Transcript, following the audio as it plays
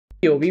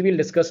We will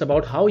discuss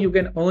about how you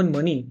can earn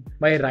money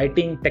by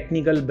writing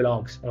technical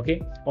blogs,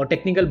 okay, or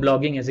technical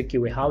blogging as a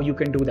QA, how you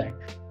can do that.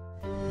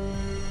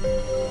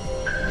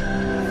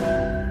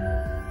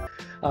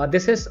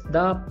 This is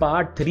the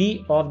part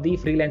 3 of the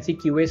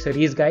freelancing QA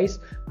series, guys.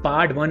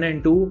 Part 1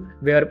 and 2,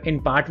 where in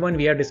part 1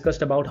 we have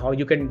discussed about how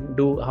you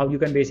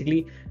can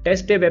basically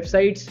test a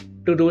websites.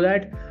 To do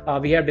that,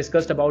 we have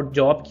discussed about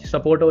job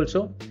support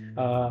also.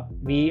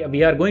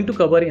 We are going to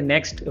cover in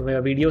next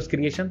videos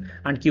creation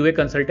and QA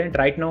consultant.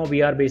 Right now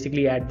we are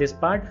basically at this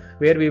part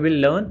where we will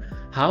learn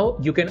how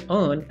you can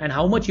earn and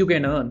how much you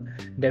can earn,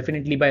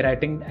 definitely by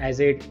writing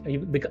as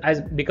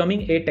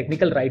becoming a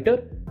technical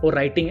writer or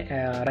writing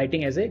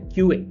as a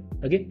QA.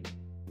 Okay,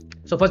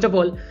 so first of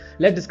all,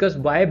 let's discuss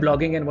why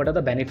blogging and what are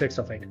the benefits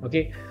of it.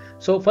 Okay,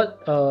 so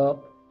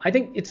I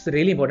think it's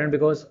really important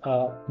because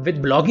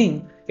with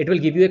blogging it will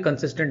give you a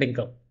consistent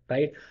income,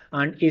 right?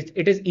 And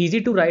it is easy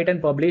to write and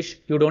publish.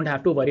 You don't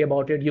have to worry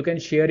about it. You can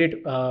share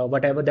it,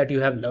 whatever that you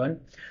have learned.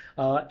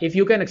 If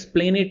you can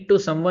explain it to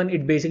someone,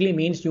 it basically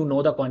means you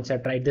know the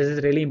concept, right? This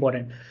is really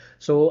important.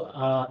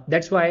 So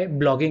that's why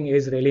blogging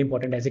is really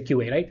important as a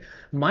QA, right?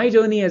 My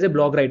journey as a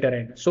blog writer,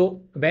 and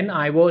so when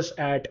I was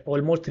at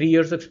almost 3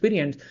 years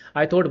experience,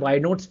 I thought, why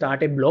not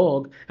start a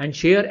blog and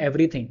share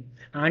everything?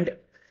 And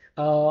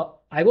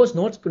I was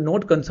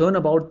not concerned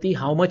about the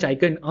how much I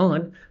can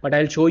earn, but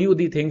I'll show you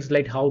the things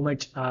like how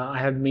much I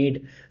have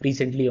made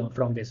recently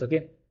from this.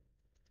 Okay.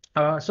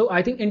 So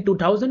I think in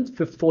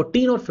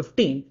 2014 or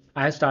 15,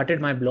 I started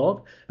my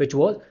blog, which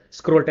was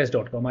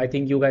scrolltest.com. I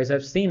think you guys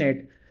have seen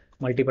it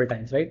multiple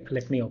times, right?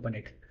 Let me open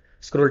it.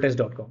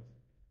 Scrolltest.com.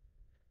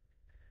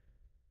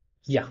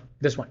 Yeah,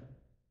 this one.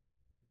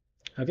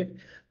 Okay.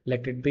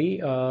 Let it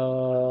be.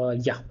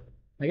 Yeah.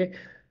 Okay.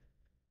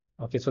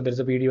 Okay. So there's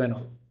a video and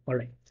all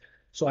right.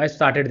 So I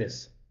started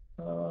this.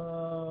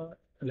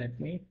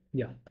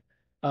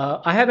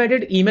 I have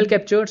added email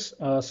captures,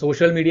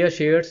 social media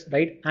shares,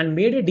 right, and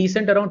made a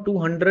decent around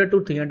 $200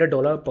 to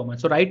 $300 per month.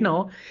 So right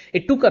now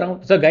it took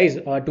around, so guys,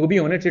 to be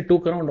honest, it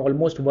took around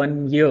almost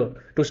 1 year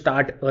to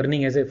start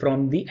earning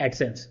from the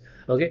AdSense.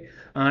 Okay,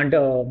 and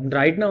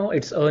right now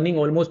it's earning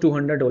almost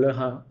 $200,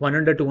 $100,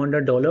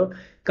 $200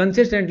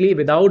 consistently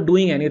without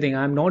doing anything.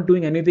 I'm not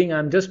doing anything.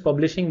 I'm just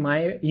publishing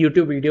my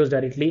YouTube videos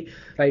directly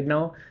right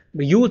now.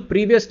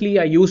 Previously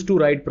I used to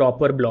write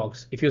proper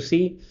blogs. If you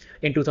see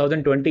in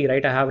 2020,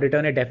 right, I have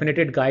written a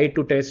definitive guide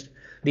to test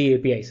the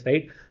APIs,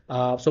 right?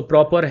 So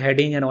proper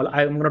heading and all.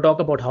 I'm going to talk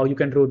about how you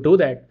can do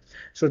that.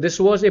 So this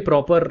was a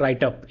proper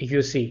write-up. If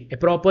you see a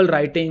proper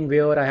writing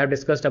where I have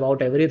discussed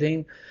about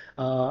everything,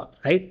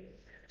 right?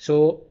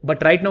 So,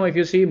 but right now, if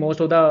you see, most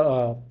of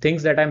the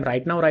things that I'm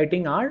right now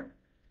writing are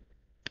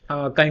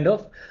kind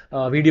of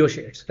video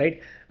shares,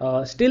 right?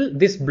 Still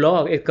this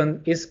blog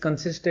is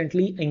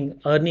consistently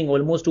earning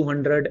almost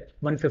 200,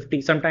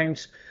 150,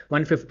 sometimes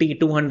 150,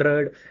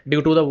 200.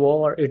 Due to the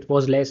war it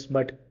was less,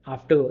 but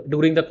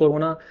during the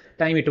corona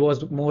time it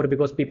was more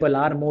because people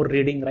are more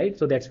reading, right?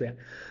 So that's where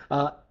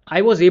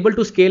I was able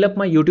to scale up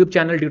my YouTube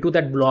channel due to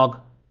that blog,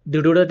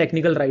 due to the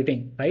technical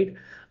writing, right?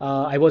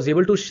 I was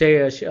able to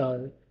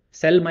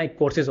sell my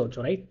courses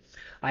also, right?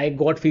 I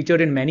got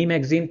featured in many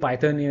magazines,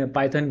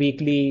 Python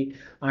Weekly,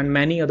 and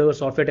many other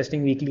Software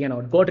Testing Weekly, and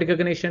all. Got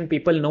recognition.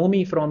 People know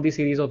me from the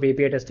series of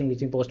API testing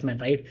using Postman,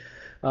 right?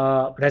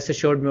 Rest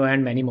assured,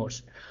 and many more.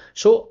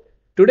 So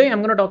today I'm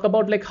going to talk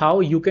about like how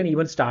you can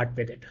even start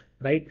with it,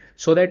 right?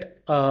 So that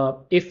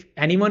if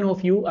any one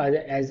of you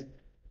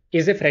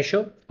is a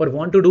fresher or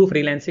want to do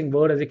freelancing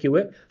work as a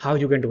QA, how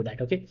you can do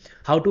that, okay?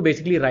 How to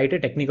basically write a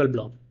technical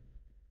blog.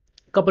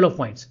 Couple of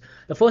points.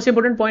 The first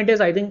important point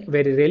is, I think,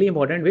 really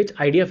important, which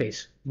idea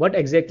phase, what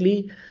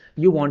exactly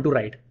you want to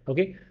write.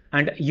 Okay,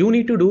 and you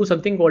need to do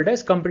something called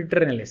as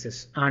competitor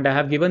analysis, and I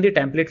have given the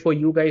template for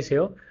you guys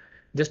here.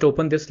 Just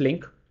open this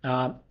link,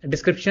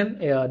 description.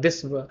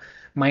 This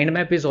mind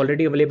map is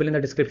already available in the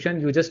description.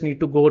 You just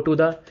need to go to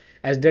the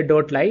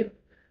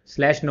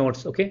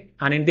sdet.live/notes. Okay,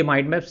 and in the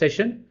mind map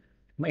session,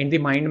 in the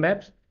mind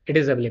maps, it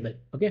is available.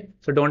 Okay,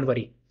 so don't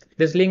worry,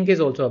 this link is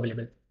also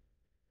available.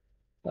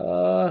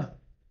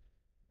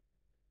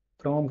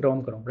 Chrome,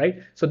 right?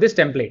 So this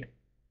template,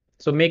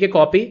 so make a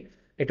copy.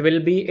 It will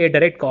be a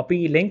direct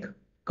copy link.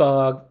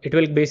 It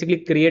will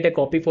basically create a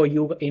copy for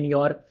you in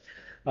your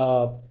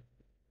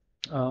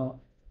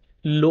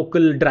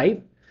local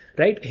drive,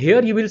 right?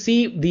 Here you will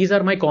see these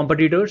are my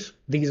competitors.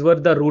 These were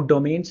the root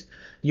domains.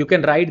 You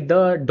can write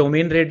the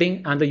domain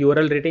rating and the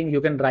URL rating.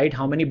 You can write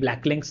how many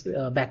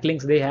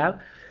backlinks they have,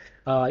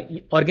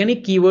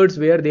 organic keywords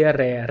where they are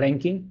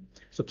ranking.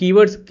 So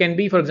keywords can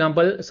be, for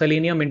example,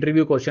 Selenium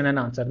interview question and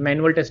answer,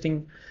 manual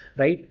testing,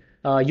 right?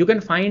 You can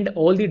find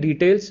all the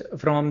details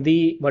from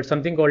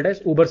something called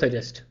as Uber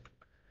Suggest.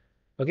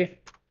 Okay,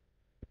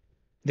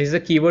 this is a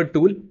keyword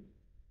tool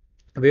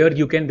where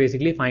you can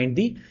basically find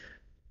the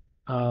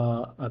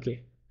okay,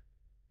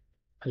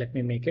 let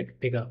me make it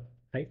bigger,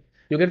 right?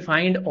 You can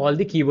find all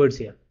the keywords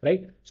here,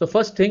 right? So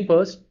first thing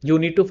first, you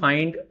need to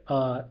find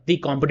the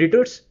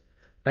competitors,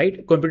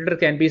 right? Computer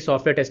can be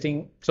software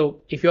testing.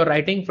 So if you're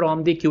writing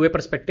from the QA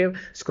perspective,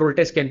 scroll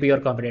test can be your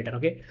competitor.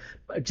 Okay,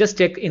 just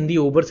check in the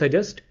Uber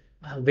suggest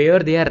where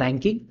they are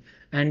ranking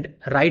and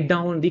write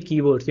down the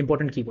keywords,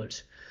 important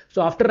keywords.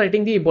 So after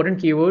writing the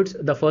important keywords,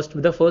 the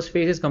first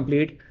phase is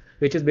complete,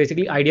 which is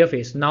basically idea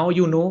phase. Now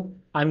you know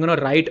I'm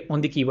gonna write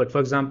on the keyword. For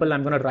example,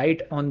 I'm gonna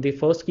write on the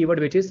first keyword,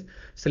 which is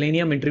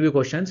Selenium interview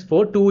questions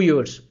for 2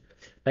 years,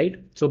 right?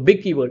 So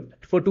big keyword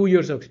for 2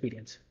 years of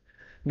experience.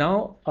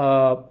 Now,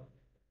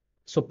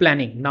 so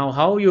planning. Now,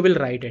 how you will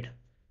write it,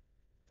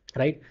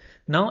 right?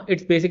 Now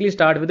it's basically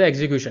start with the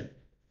execution.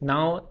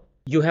 Now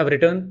you have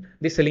written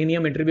the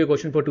Selenium interview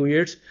question for 2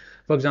 years.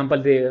 For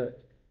example, the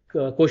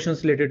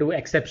questions related to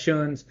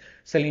exceptions,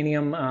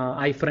 Selenium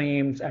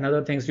iframes, and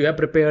other things. You have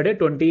prepared a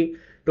 20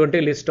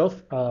 list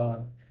of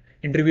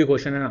interview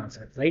question and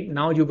answers, right?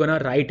 Now you're gonna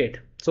write it.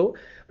 So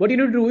what you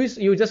need to do is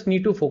you just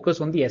need to focus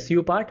on the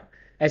SEO part.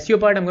 SEO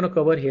part I'm gonna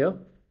cover here,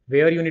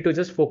 where you need to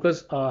just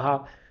focus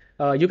how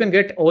you can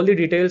get all the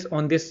details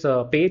on this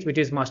page, which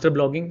is master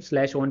blogging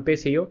 / on page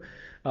SEO.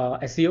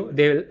 SEO.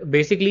 They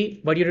basically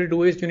what you need to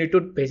do is you need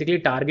to basically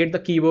target the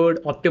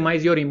keyword,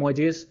 optimize your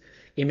images,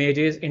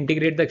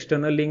 integrate the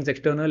external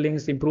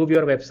links, improve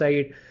your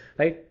website,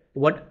 right?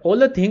 What all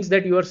the things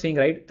that you are seeing,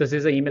 right? This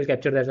is the email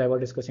capture that I was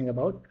discussing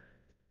about.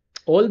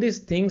 All these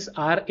things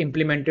are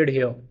implemented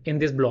here in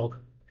this blog,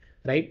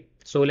 right?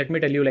 So let me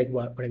tell you like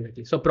what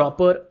exactly. So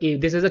proper,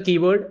 this is a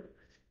keyword,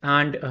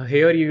 and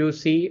here you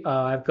see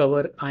I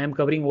am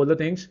covering all the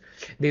things.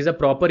 These are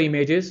proper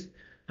images,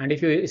 and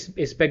if you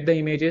inspect the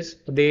images,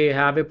 they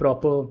have a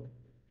proper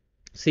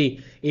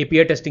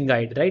API testing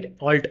guide, right?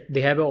 Alt,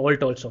 they have a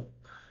alt also.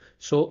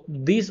 So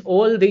these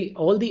all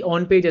the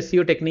on-page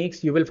SEO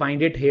techniques you will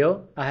find it here.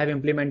 I have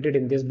implemented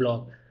in this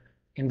blog,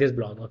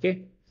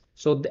 okay?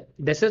 So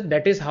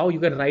that is how you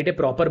can write a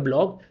proper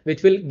blog,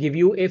 which will give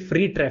you a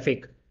free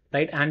traffic,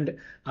 right? And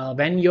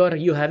when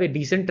you have a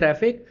decent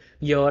traffic,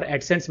 your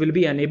AdSense will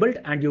be enabled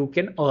and you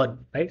can earn,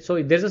 right?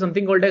 So there's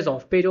something called as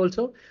Offpage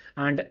also,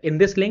 and in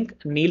this link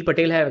Neil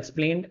Patel have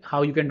explained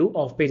how you can do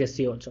Offpage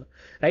SEO also,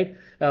 right?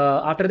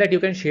 After that you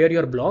can share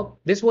your blog.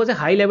 This was a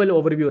high level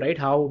overview, right?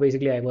 How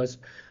basically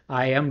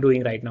I am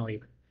doing right now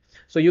even.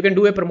 So you can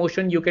do a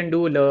promotion, you can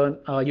do learn,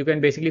 you can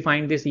basically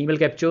find this email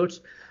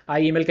captures. I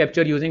email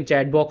capture using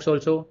chat box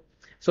also.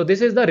 So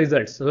this is the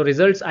results. So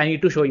results I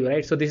need to show you,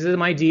 right? So this is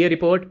my GA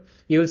report.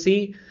 You will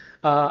see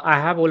I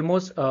have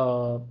almost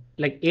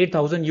like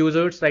 8,000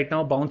 users right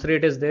now. Bounce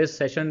rate is this,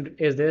 session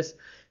is this.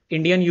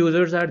 Indian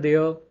users are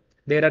there.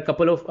 There are a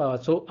couple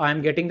of, so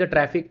I'm getting the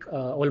traffic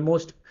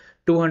almost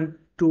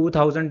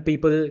 2,000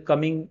 people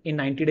coming in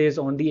 90 days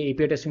on the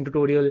API testing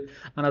tutorial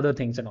and other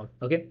things and all.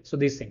 Okay, so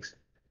these things.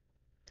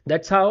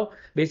 That's how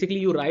basically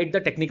you write the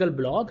technical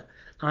blog,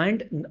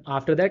 and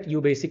after that you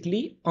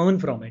basically earn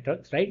from it,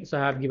 right? So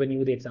I have given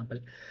you the example.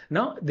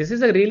 Now this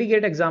is a really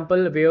great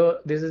example where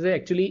this is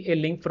actually a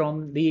link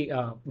from the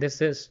this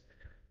is,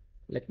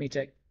 let me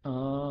check.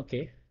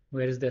 Okay,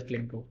 where is that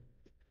link to?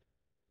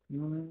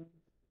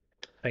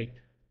 Right,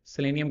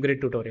 Selenium grid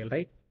tutorial,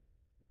 right?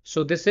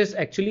 So this is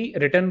actually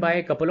written by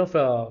a couple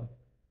of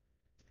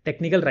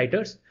technical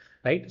writers,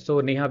 right?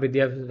 So Neha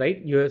Vidya,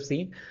 right? You have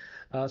seen.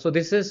 So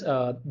this is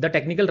the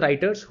technical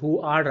writers who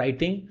are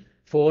writing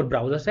for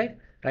browser side,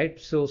 right?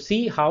 So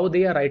see how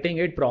they are writing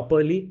it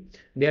properly.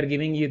 They are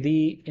giving you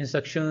the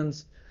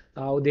instructions,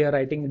 how they are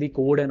writing the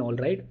code and all,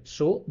 right?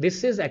 So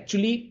this is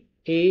actually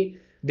they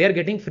are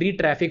getting free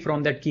traffic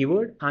from that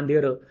keyword, and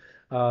they're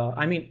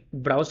I mean,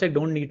 browser side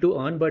don't need to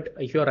earn, but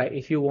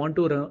if you want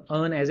to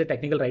earn as a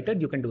technical writer,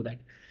 you can do that.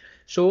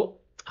 So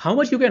how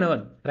much you can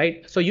earn,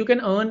 right? So you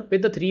can earn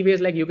with the 3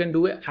 ways, like you can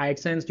do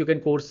AdSense, you can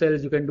course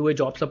sales, you can do a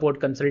job support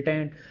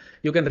consultant,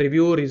 you can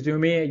review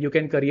resume, you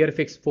can career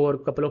fix for a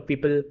couple of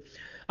people.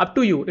 Up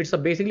to you. It's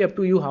basically up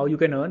to you how you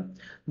can earn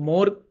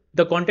more.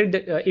 The content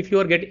that if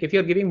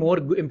you're giving more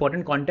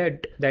important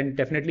content, then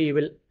definitely you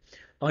will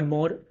earn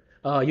more.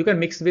 You can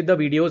mix with the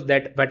videos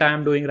that what I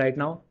am doing right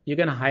now. You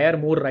can hire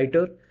more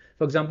writer.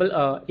 For example,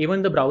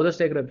 even the browser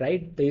stack,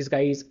 right? These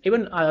guys,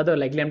 even other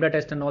like Lambda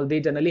test and all, they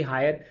generally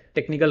hire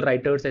technical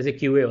writers as a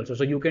QA also.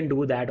 So you can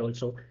do that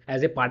also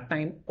as a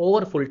part-time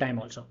or full-time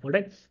also. All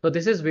right. So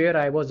this is where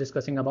I was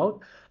discussing about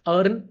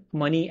earn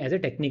money as a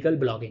technical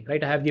blogging,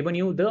 right? I have given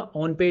you the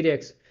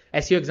on-page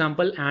SEO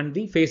example and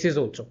the phases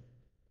also.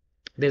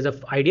 There's a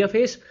idea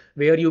phase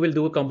where you will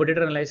do a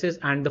competitor analysis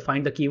and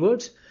find the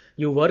keywords.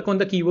 You work on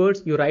the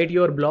keywords, you write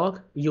your blog,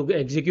 you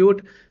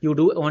execute, you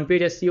do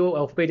on-page SEO,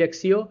 off-page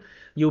SEO,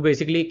 you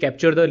basically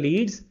capture the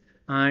leads,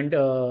 and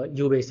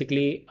you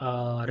basically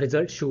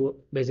results show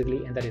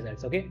basically in the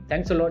results. Okay,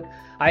 thanks a lot.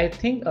 I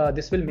think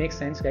this will make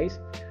sense, guys,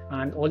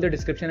 and all the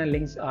description and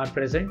links are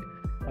present.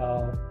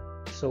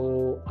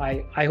 So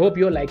I hope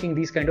you're liking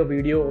these kind of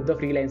video of the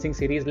freelancing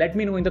series. Let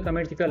me know in the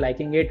comments if you're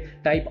liking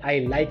it. Type I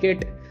like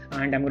it,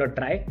 and I'm gonna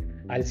try.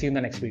 I'll see you in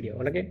the next video.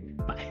 Okay,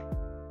 bye.